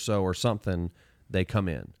 weeks or so or something, they come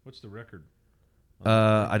in. What's the record?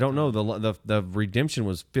 I don't know. The redemption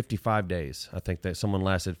was 55 days. I think that someone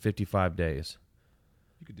lasted 55 days.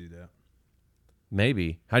 You could do that.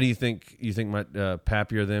 Maybe. How do you think might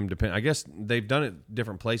Pappy or them depend? I guess they've done it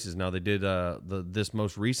different places now. They did this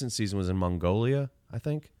most recent season was in Mongolia, I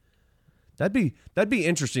think. That'd be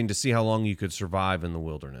interesting to see how long you could survive in the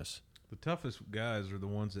wilderness. The toughest guys are the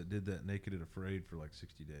ones that did that Naked and Afraid for like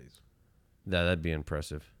 60 days. Yeah, that'd be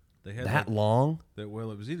impressive. They had that long?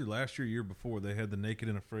 Well, it was either last year or year before. They had the Naked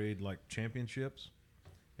and Afraid like championships,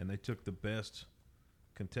 and they took the best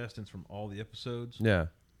contestants from all the episodes. Yeah.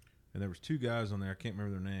 And there was 2 guys on there. I can't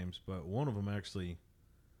remember their names, but one of them actually,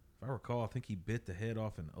 if I recall, I think he bit the head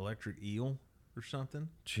off an electric eel or something.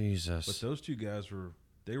 Jesus. But those 2 guys were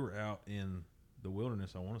out in the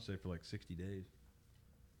wilderness, I want to say, for like 60 days.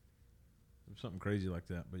 Something crazy like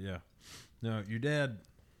that. But yeah. No, your dad,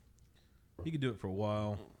 he could do it for a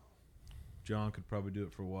while. John could probably do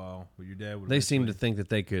it for a while. But your dad would. They seem to think that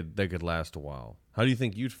they could last a while. How do you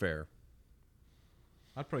think you'd fare?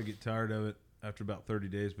 I'd probably get tired of it after about 30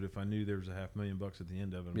 days, but if I knew there was $500,000 at the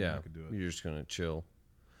end of it, I could do it. You're just going to chill.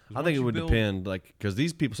 I think it would depend, like, because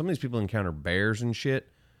some of these people encounter bears and shit.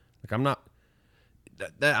 Like,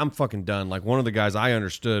 I'm fucking done. Like, one of the guys, I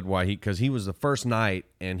understood why because he was the first night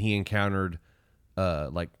and he encountered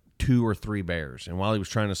like 2 or 3 bears, and while he was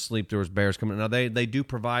trying to sleep, there was bears coming. Now they do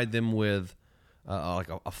provide them with like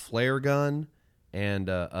a flare gun and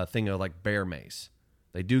a thing of like bear mace.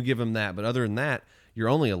 They do give him that, but other than that, you're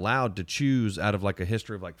only allowed to choose out of like a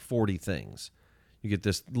history of like 40 things. You get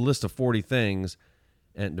this list of 40 things,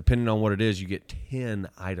 and depending on what it is, you get 10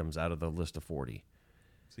 items out of the list of 40.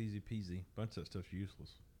 It's easy peasy. Bunch of that stuff's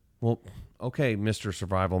useless. Well, okay, Mr.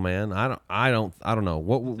 Survival Man. I don't know.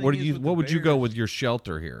 What would you go with your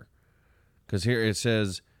shelter here? Because here it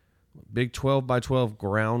says big 12x12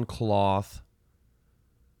 ground cloth,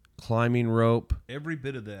 climbing rope, every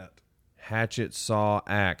bit of that, hatchet, saw,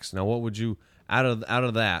 axe. Now, what would you out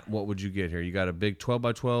of that? What would you get here? You got a big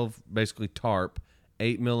 12x12, basically tarp,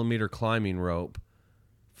 8mm climbing rope,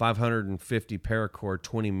 550 paracord,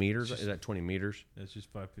 20 meters. Is that 20 meters? That's just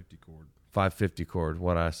 550 cord. 550 cord.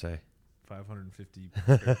 What'd I say? 550.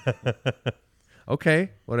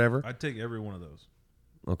 Okay, whatever. I'd take every one of those.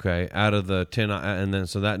 Okay, out of the 10, and then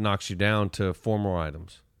so that knocks you down to 4 more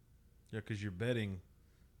items. Yeah, because you're betting.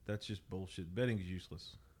 That's just bullshit. Betting is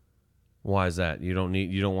useless. Why is that? You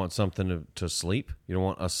don't want something to sleep? You don't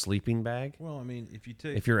want a sleeping bag? Well, I mean,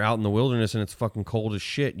 if you're out in the wilderness and it's fucking cold as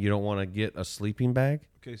shit, you don't want to get a sleeping bag?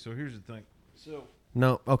 Okay, so here's the thing. So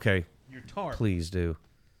no, okay. Your tarp. Please do.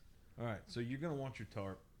 All right, so you're going to want your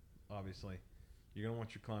tarp, obviously. You're going to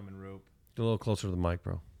want your climbing rope. Get a little closer to the mic,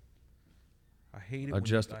 bro. I hate it.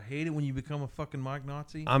 I hate it when you become a fucking Mike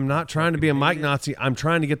Nazi. I'm not trying to be a Mike Nazi. I'm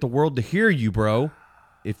trying to get the world to hear you, bro.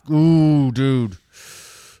 Ooh, dude.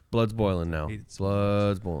 Blood's boiling now.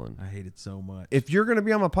 Blood's boiling. I hate it so much. If you're going to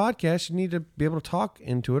be on my podcast, you need to be able to talk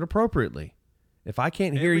into it appropriately. If I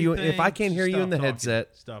can't hear you in the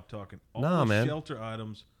headset, stop talking. All the shelter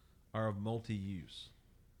items are of multi-use.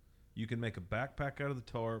 You can make a backpack out of the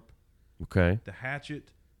tarp. Okay. The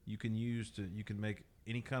hatchet you can make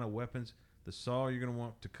any kind of weapons. The saw you're going to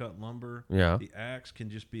want to cut lumber. Yeah. The axe can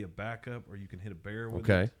just be a backup, or you can hit a bear with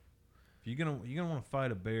it. If you're gonna want to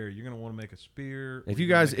fight a bear, you're gonna want to make a spear. If you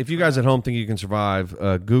guys at home think you can survive,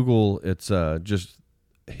 Google it's just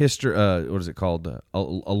history. What is it called? A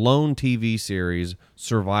lone TV series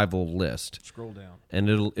survival list. Scroll down, and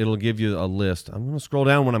it'll give you a list. I'm gonna scroll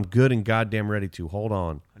down when I'm good and goddamn ready to. Hold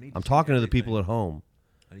on. I'm talking to the people at home.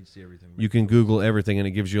 I need to see everything. You can Google everything, and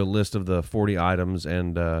it gives you a list of the 40 items,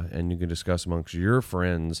 and you can discuss amongst your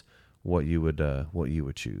friends what you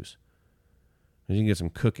would choose. You can get some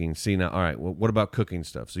cooking. See now, all right. Well, what about cooking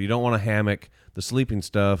stuff? So you don't want a hammock, the sleeping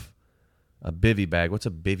stuff, a bivy bag. What's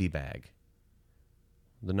a bivy bag?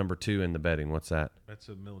 The number 2 in the bedding. What's that? That's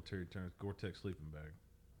a military term. Gore-Tex sleeping bag.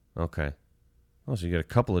 Okay. Oh, so you get a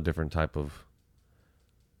couple of different type of.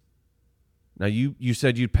 Now, you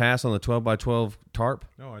said you'd pass on the 12x12 tarp?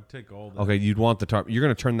 No, I'd take all that. Okay, you'd want the tarp. You're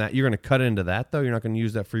going to turn that. You're going to cut into that, though? You're not going to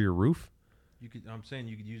use that for your roof? I'm saying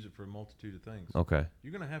you could use it for a multitude of things. Okay.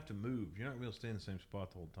 You're going to have to move. You're not going to be able to stay in the same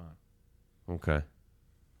spot the whole time. Okay.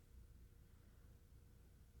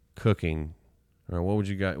 Cooking. All right, what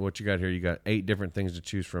you got here? You got 8 different things to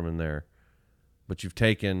choose from in there. But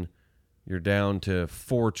you're down to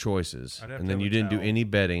 4 choices. And then you didn't do any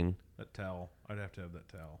bedding. That towel. I'd have to have that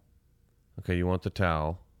towel. Okay, you want the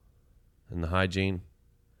towel. And the hygiene?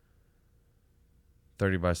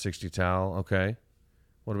 30 by 60 towel. Okay.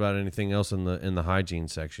 What about anything else in the hygiene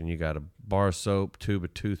section? You got a bar of soap, tube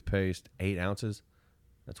of toothpaste, 8 ounces.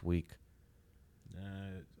 That's weak.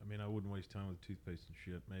 I mean, I wouldn't waste time with toothpaste and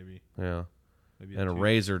shit. Maybe. Yeah. And a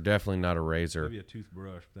razor, definitely not a razor. Maybe a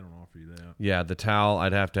toothbrush. But they don't offer you that. Yeah, the towel.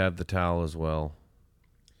 I'd have to have the towel as well.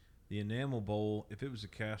 The enamel bowl. If it was a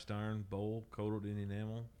cast iron bowl coated in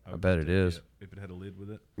enamel, I bet it is. If it had a lid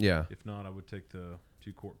with it. Yeah. If not, I would take the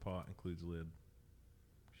 2-quart pot, includes a lid.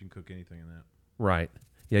 You can cook anything in that. Right.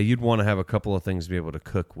 Yeah, you'd want to have a couple of things to be able to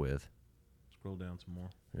cook with. Scroll down some more.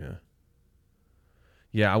 Yeah.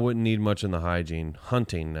 Yeah, I wouldn't need much in the hygiene.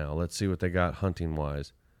 Hunting now. Let's see what they got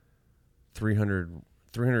hunting-wise.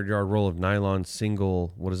 300-yard roll of nylon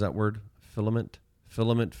single, what is that word? Filament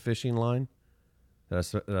fishing line? Did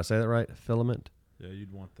I say that right? Filament? Yeah,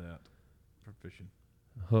 you'd want that for fishing.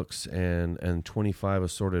 Hooks and 25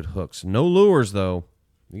 assorted hooks. No lures, though.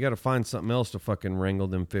 You got to find something else to fucking wrangle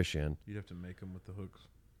them fish in. You'd have to make them with the hooks.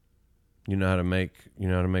 You know how to make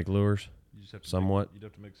lures? You just have to somewhat. You'd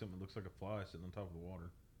have to make something that looks like a fly sitting on top of the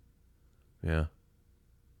water. Yeah.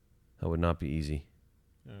 That would not be easy.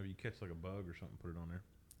 You catch like a bug or something, put it on there.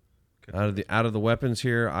 Out of the weapons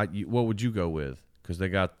here, what would you go with? Because they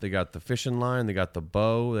got the fishing line, they got the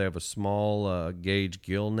bow, they have a small gauge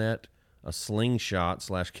gill net, a slingshot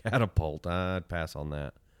 / catapult. I'd pass on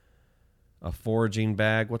that. A foraging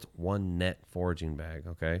bag. What's one net foraging bag?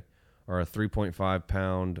 Okay, or a 3.5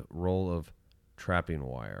 pound roll of trapping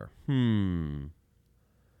wire.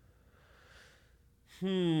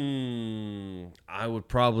 I would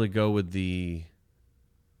probably go with the.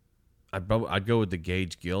 I'd go with the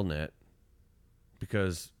gauge gill net,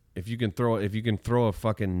 because if you can throw a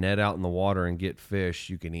fucking net out in the water and get fish,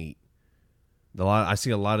 you can eat. I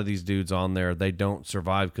see a lot of these dudes on there. They don't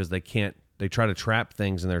survive because they can't. They try to trap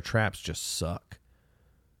things and their traps just suck.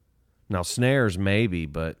 Now snares maybe,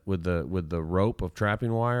 but with the rope of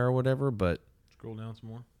trapping wire or whatever. But scroll down some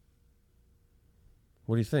more.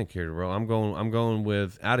 What do you think here, bro? I'm going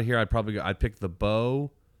with out of here. I'd pick the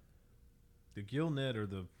bow. The gill net or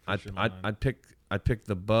the fishing line? I'd pick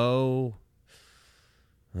the bow.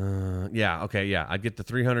 Yeah, okay, yeah. I'd get the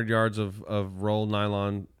 300 yards of rolled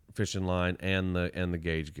nylon fishing line and the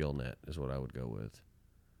gauge gill net is what I would go with.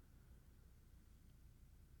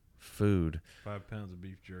 Food. 5 pounds of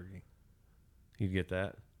beef jerky. You'd get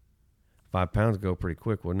that? 5 pounds go pretty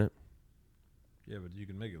quick, wouldn't it? Yeah, but you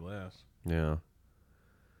can make it last. Yeah.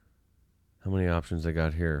 How many options they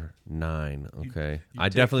got here? 9. Okay. You I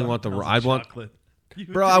definitely want chocolate.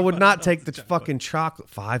 Bro, I would not take the fucking chocolate.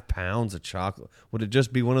 5 pounds of chocolate. Would it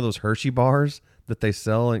just be one of those Hershey bars that they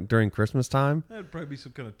sell during Christmas time? That'd probably be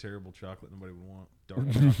some kind of terrible chocolate nobody would want.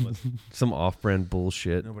 Dark chocolate. Some off-brand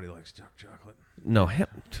bullshit. Nobody likes dark chocolate. No,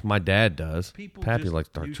 my dad does. Pappy likes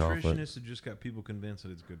dark chocolate. Nutritionists have just got people convinced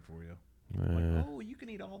that it's good for you. Like, oh, you can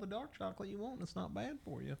eat all the dark chocolate you want. It's not bad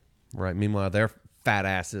for you. Right. Meanwhile, their fat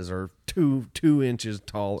asses are 2 inches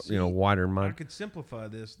tall, see, wider than mine. I could simplify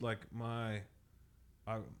this. Like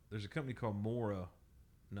there's a company called Mora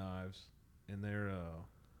Knives, and they're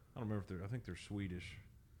I don't remember if I think they're Swedish,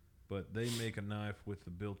 but they make a knife with the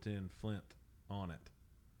built-in flint on it,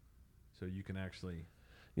 so you can actually.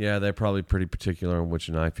 Yeah, they're probably pretty particular on which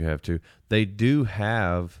knife you have too. They do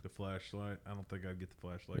have the flashlight. I don't think I'd get the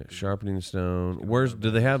flashlight. Yeah, sharpening stone.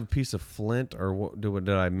 Do they have a piece of flint, or what? Did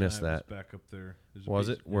I miss that? It's back up there. Was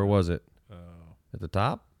it? Where was it? At the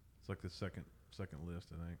top. It's like the second list,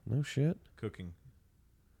 I think. No shit. Cooking.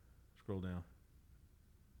 Scroll down.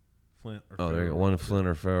 Flint or there you go. One flint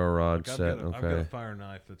or ferro rod set. I've got a fire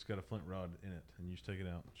knife that's got a flint rod in it, and you just take it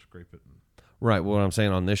out and scrape it. Right. Well, what I'm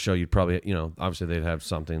saying on this show, you'd probably, obviously they'd have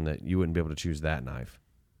something that you wouldn't be able to choose that knife.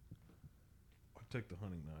 I'd take the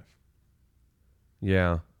hunting knife.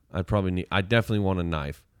 Yeah, I definitely want a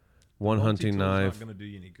knife. One hunting knife. Not going to do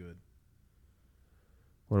you any good.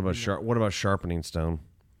 What about sharpening stone?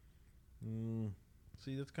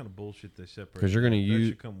 See, that's kind of bullshit. They separate because you're going to use.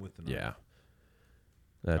 That should come with the knife. Yeah,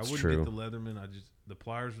 that's true. I wouldn't get the Leatherman. The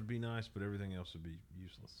pliers would be nice, but everything else would be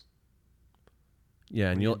useless.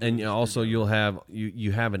 Yeah, and you'll have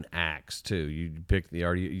you have an axe too. You pick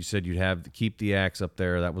you said you'd keep the axe up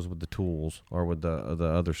there. That was with the tools or with the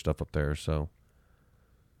other stuff up there. So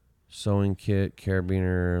sewing kit,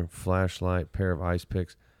 carabiner, flashlight, pair of ice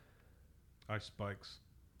picks, ice spikes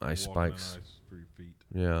for your feet.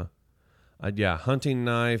 Yeah, hunting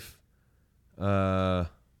knife. I'd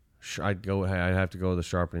have to go with a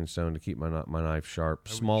sharpening stone to keep my knife sharp.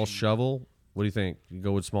 Small shovel. What do you think? You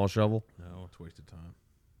go with small shovel? No, it's a waste of time.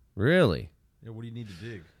 Really? Yeah, what do you need to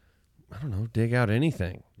dig? I don't know. Dig out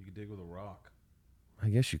anything. You could dig with a rock. I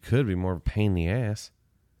guess you could be more of a pain in the ass.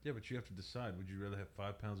 Yeah, but you have to decide. Would you rather have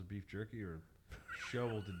 5 pounds of beef jerky or a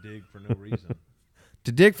shovel to dig for no reason?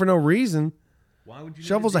 To dig for no reason? Why would you?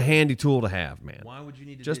 Shovel's a handy tool to have, man. Why would you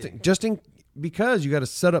need to dig? Because you got to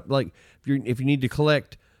set up, like, if you need to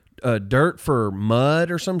collect dirt for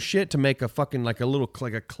mud or some shit to make a fucking like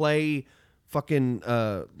a clay fucking like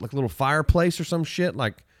a little fireplace or some shit.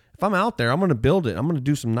 Like, if I'm out there, I'm gonna build it. I'm gonna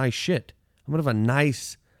do some nice shit. I'm gonna have a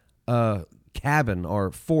nice cabin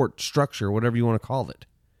or fort structure, whatever you want to call it.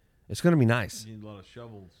 It's gonna be nice. You need a lot of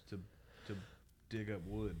shovels to dig up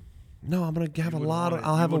wood. No, I'm gonna have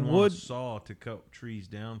I'll have a wood saw to cut trees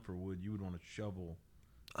down for wood. You would want a shovel.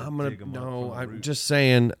 I'm just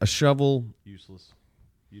saying a shovel. Useless.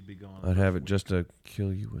 You'd be gone. I'd have it just to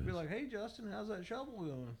kill you with. Be like, hey Justin, how's that shovel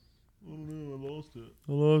going? I don't know. I lost it.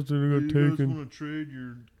 I got taken. You guys want to trade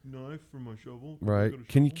your knife for my shovel? Right.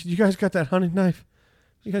 Can you guys got that hunting knife?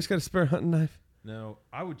 You guys got a spare hunting knife? No,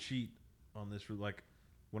 I would cheat on this. Like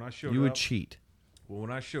when I showed up. You would cheat. Well, when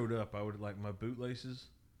I showed up, I would like my bootlaces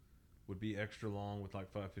would be extra long with like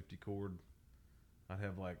 550 cord. I'd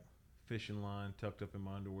have like fishing line tucked up in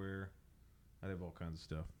my underwear. I'd have all kinds of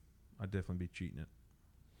stuff. I'd definitely be cheating it.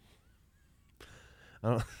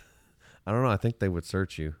 I don't know. I think they would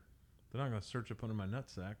search you. They're not going to search up under my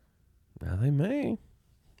nutsack. Now they may.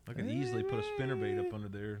 I could easily put a spinnerbait up under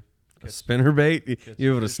there. A spinnerbait?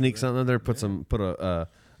 You able to sneak something in there? Put a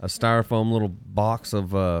styrofoam little box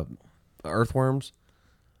of earthworms.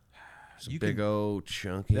 Big old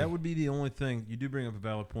chunky. That would be the only thing. You do bring up a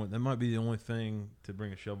valid point. That might be the only thing to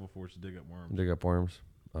bring a shovel for is to dig up worms. Dig up worms.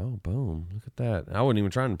 Oh, boom! Look at that. I wasn't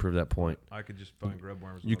even trying to prove that point. I could just find grub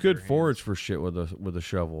worms. You could forage for shit with a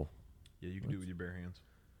shovel. Yeah, you could do it with your bare hands.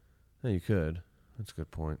 Yeah, you could. That's a good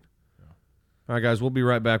point. Yeah. All right, guys, we'll be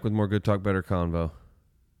right back with more Good Talk Better convo.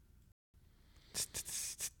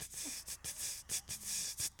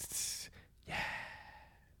 Yeah.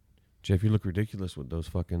 Jeff, you look ridiculous with those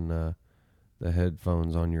fucking the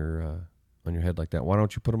headphones on your head like that. Why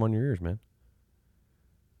don't you put them on your ears, man?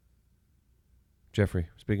 Jeffrey,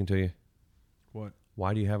 speaking to you. What?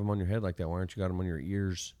 Why do you have them on your head like that? Why aren't you got them on your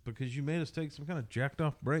ears? Because you made us take some kind of jacked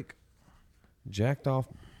off break. Jacked off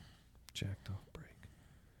break.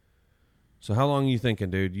 So how long are you thinking,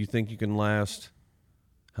 dude? You think you can last?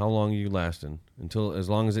 How long are you lasting? As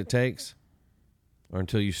long as it takes? Or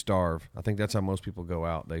until you starve? I think that's how most people go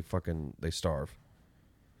out. They starve.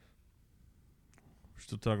 We're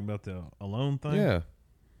still talking about the alone thing? Yeah.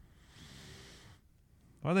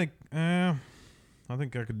 I think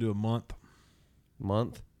I could do a month.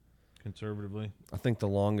 Month? Conservatively. I think the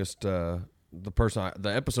longest, the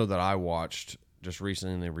episode that I watched just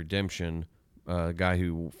recently in the Redemption, a guy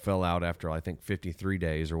who fell out after I think 53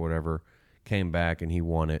 days or whatever, came back and he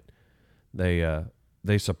won it.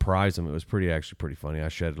 They surprised him. It was actually pretty funny. I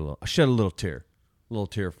shed a little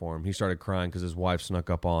tear for him. He started crying because his wife snuck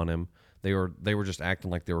up on him. They were just acting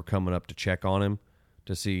like they were coming up to check on him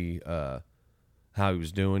to see how he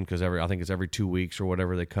was doing, because I think it's every 2 weeks or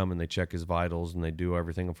whatever they come and they check his vitals and they do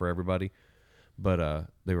everything for everybody. But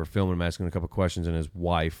they were filming him, asking a couple questions, and his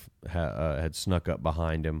wife had snuck up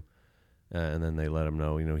behind him, and then they let him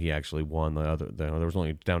know, he actually won. There was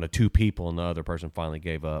only down to 2 people, and the other person finally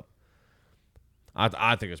gave up.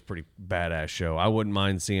 I think it's a pretty badass show. I wouldn't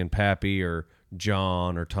mind seeing Pappy or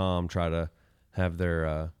John or Tom try to have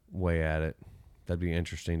their way at it. That'd be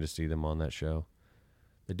interesting to see them on that show.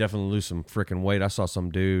 They definitely lose some freaking weight. I saw some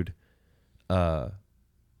dude. It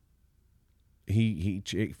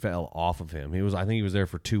fell off of him. I think he was there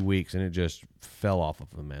for 2 weeks, and it just fell off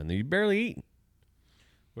of him, man. You barely eat.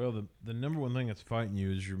 Well, the number one thing that's fighting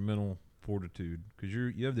you is your mental fortitude, because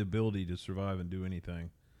you have the ability to survive and do anything.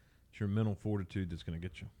 It's your mental fortitude that's going to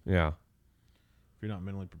get you. Yeah. If you're not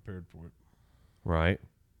mentally prepared for it. Right.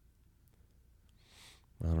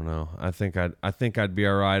 I don't know. I think I'd be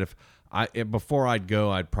all right if before I'd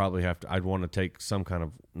go, I'd want to take some kind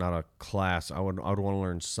of, not a class. I would want to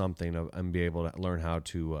learn something and be able to learn how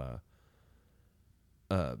to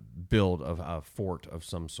build a fort of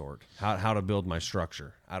some sort. How to build my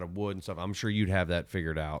structure out of wood and stuff. I'm sure you'd have that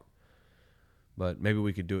figured out. But maybe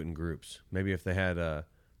we could do it in groups. Maybe if they had a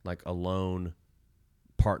lone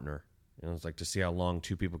partner, it's like to see how long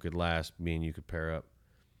 2 people could last. Me and you could pair up.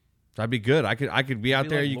 That'd be good. I could be out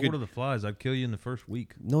there. Like you Lord could. of the Flies. I'd kill you in the first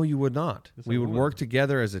week. No, you would not. Yes, we I would work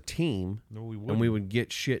together as a team. No, we wouldn't. And we would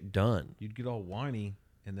get shit done. You'd get all whiny,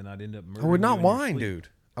 and then I'd end up murdering I would you not in your whine, sleep. dude.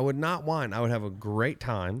 I would not whine. I would have a great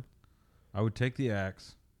time. I would take the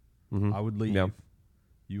axe. Mm-hmm. I would leave. Yep.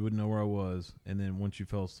 You wouldn't know where I was, and then once you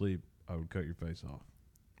fell asleep, I would cut your face off.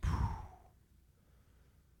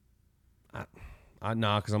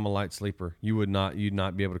 Nah, because I'm a light sleeper. You'd not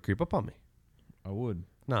be able to creep up on me. I would.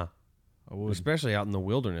 Nah. I would. Especially out in the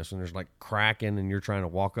wilderness when there's like cracking and you're trying to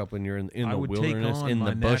walk up and you're in the wilderness, in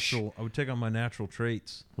the bush. I would take on my natural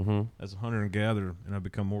traits as a hunter and gatherer, and I'd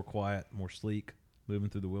become more quiet, more sleek, moving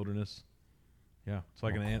through the wilderness. Yeah, it's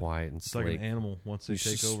like quiet and it's sleek. like an animal once they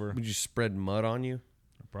take over. Would you spread mud on you?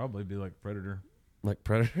 I'd probably be like Predator. Like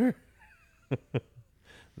Predator?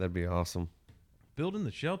 That'd be awesome. Building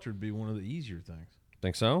the shelter would be one of the easier things.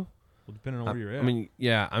 Think so? Well, depending on where you're at. I mean,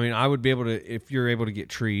 yeah. I mean, I would be able to, if you're able to get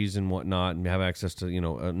trees and whatnot and have access to,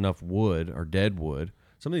 enough wood or dead wood.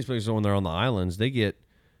 Some of these places when they're on the islands,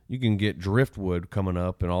 you can get driftwood coming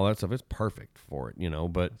up and all that stuff. It's perfect for it,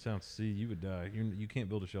 but. That sounds, you would die. You can't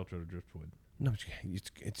build a shelter out of driftwood. No,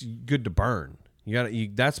 it's good to burn.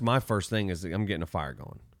 That's my first thing is I'm getting a fire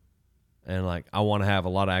going. And like, I want to have a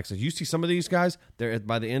lot of access. You see some of these guys, they're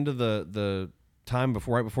by the end of the time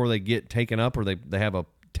right before they get taken up or they have a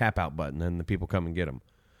tap out button and the people come and get them.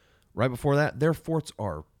 Right before that, their forts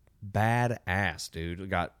are badass, dude.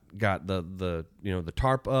 Got the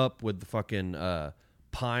tarp up with the fucking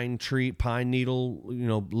pine needle,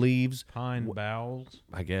 leaves, pine boughs,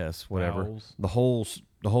 I guess, whatever. Boughs.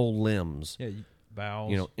 The whole limbs. Yeah,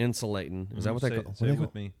 boughs. Insulating. Is that what they call? Say it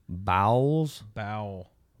with me. Bowels. Bow.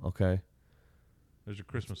 Okay. There's a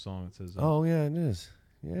Christmas song that says. Oh yeah, it is.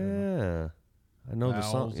 Yeah. I know the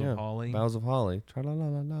song. Boughs Yeah. of Holly. Boughs of Holly. Tra la la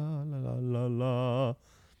la la la la la.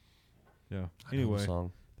 Yeah. I know Anyway, the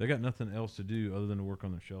song. they got nothing else to do other than to work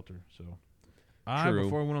on their shelter. So, True.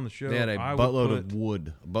 before I went on the show, They had a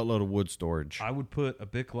buttload of wood storage. I would put a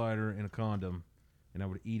Bic lighter in a condom, and I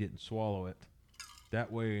would eat it and swallow it.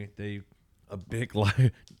 That way, a big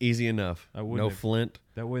light, easy enough. No flint.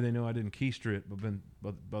 That way, they know I didn't keister it.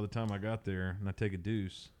 But by the time I got there and I take a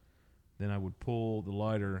deuce, then I would pull the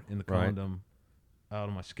lighter in the condom out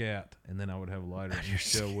of my scat, and then I would have a lighter, and the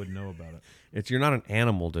show wouldn't know about it. You're not an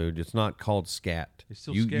animal, dude. It's not called scat. It's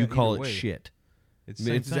still you scat. You call either it way. shit.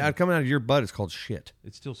 It's coming out of your butt. It's called shit.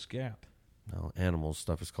 It's still scat. No, animal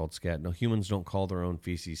stuff is called scat. No, humans don't call their own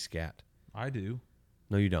feces scat. I do.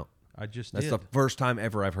 No, you don't. That's the first time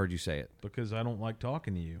ever I've heard you say it. Because I don't like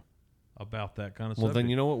talking to you about that kind of stuff. Well, then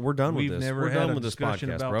you know what? We're done with this. We've never We're had done a with this discussion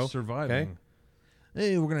podcast, about bro. surviving. Okay?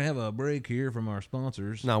 Hey, we're gonna have a break here from our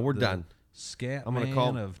sponsors. No, we're done. Scat I'm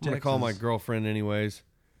gonna call my girlfriend anyways.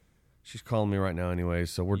 She's calling me right now anyways,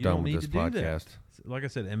 so we're done with this podcast. Like I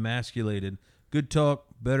said, emasculated. Good talk,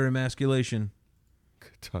 better emasculation.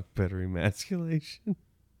 Good talk, better emasculation.